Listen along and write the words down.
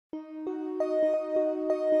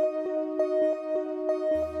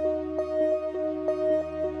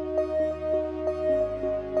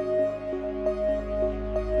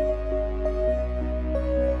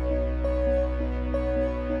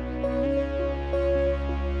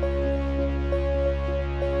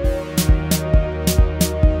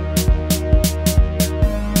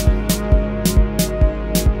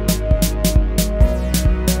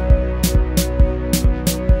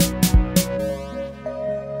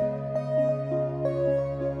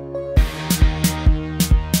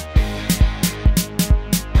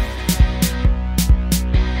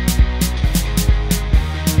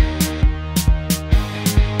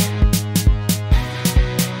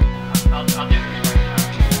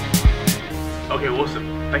Okay, awesome.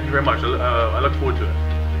 Thank you very much. I look forward to it.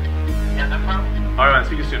 Yeah, no problem. Alright man,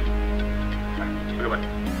 speak to you soon. Okay, bye.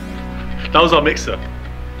 That was our mixer.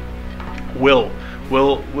 Will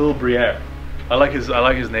Briere. I like his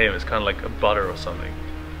name. It's kind of like a butter or something.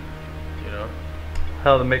 You know?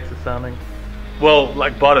 How the mix is sounding? Well,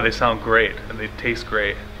 like butter, they sound great and they taste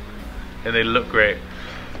great and they look great.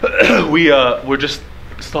 We're just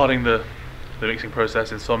starting the mixing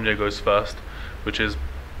process. Insomnia goes first, which is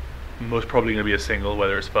most probably going to be a single,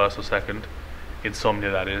 whether it's first or second. Insomnia,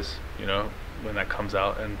 that is, you know, when that comes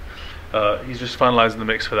out. And he's just finalizing the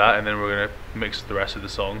mix for that, and then we're going to mix the rest of the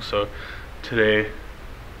song. So today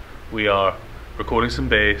we are recording some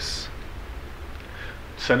bass,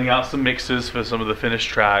 sending out some mixes for some of the finished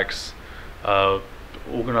tracks,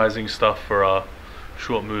 organizing stuff for our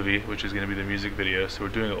short movie, which is going to be the music video. So we're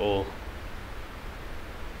doing it all.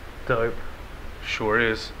 Dope. Sure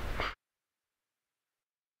is.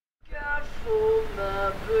 For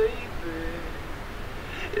my baby,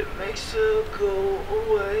 it makes her go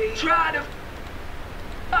away. Try to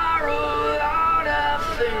borrow out, I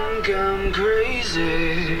think I'm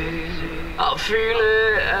crazy. I feel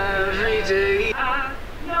it every day. I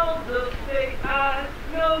know the face, I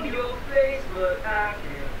know your face, but I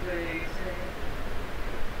can't face it.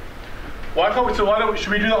 Why can't we? So why don't we?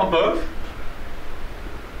 Should we do that on both?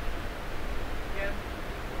 Yeah.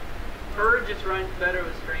 Bird just runs better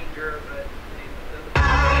with Stranger, but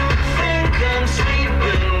I'm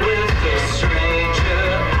sleeping with a stranger.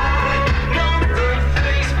 I know the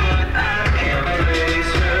face, but I can't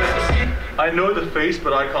place her. I know the face,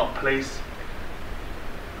 but I can't place.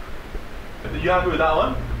 Are you happy with that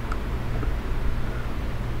one?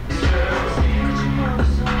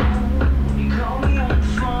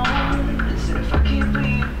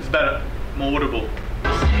 It's better, more audible.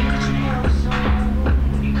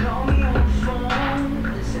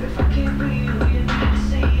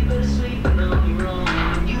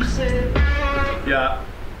 Yeah.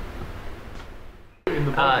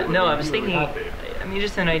 No, I was thinking, I mean,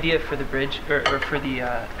 just an idea for the bridge, or for the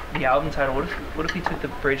album title. What if we took the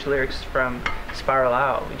bridge lyrics from Spiral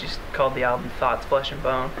Out? We just called the album Thoughts, Flesh and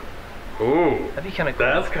Bone. Ooh. That'd be kind of cool.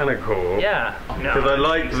 That's kind of cool. Yeah. Because I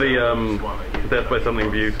like the Death by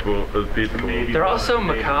Something Beautiful. They're also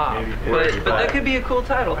macabre, but that could be a cool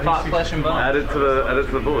title. Thoughts, Flesh and Bone. Add it to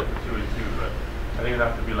the board. 2 and 2, but I think it'd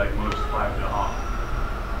have to be like most 5.5.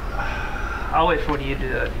 I'll wait for you to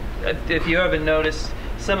do it. If you haven't noticed,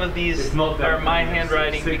 some of these are my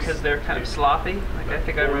handwriting because they're kind of sloppy. Like I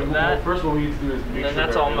think I wrote that. Well, first what we need to do is make And sure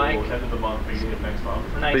that's all Mike. End of the month, beginning of next month.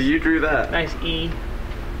 Nice. But you drew that. Nice E.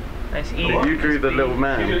 Nice E. You drew the little I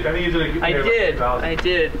man. think he's gonna I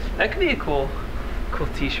did. That could be a cool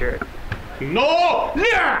T-shirt. No!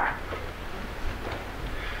 Yeah!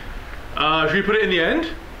 Should we put it in the end?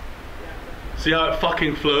 See how it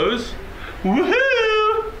fucking flows?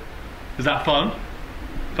 Woohoo! Is that fun?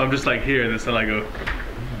 If I'm just like here and then I go.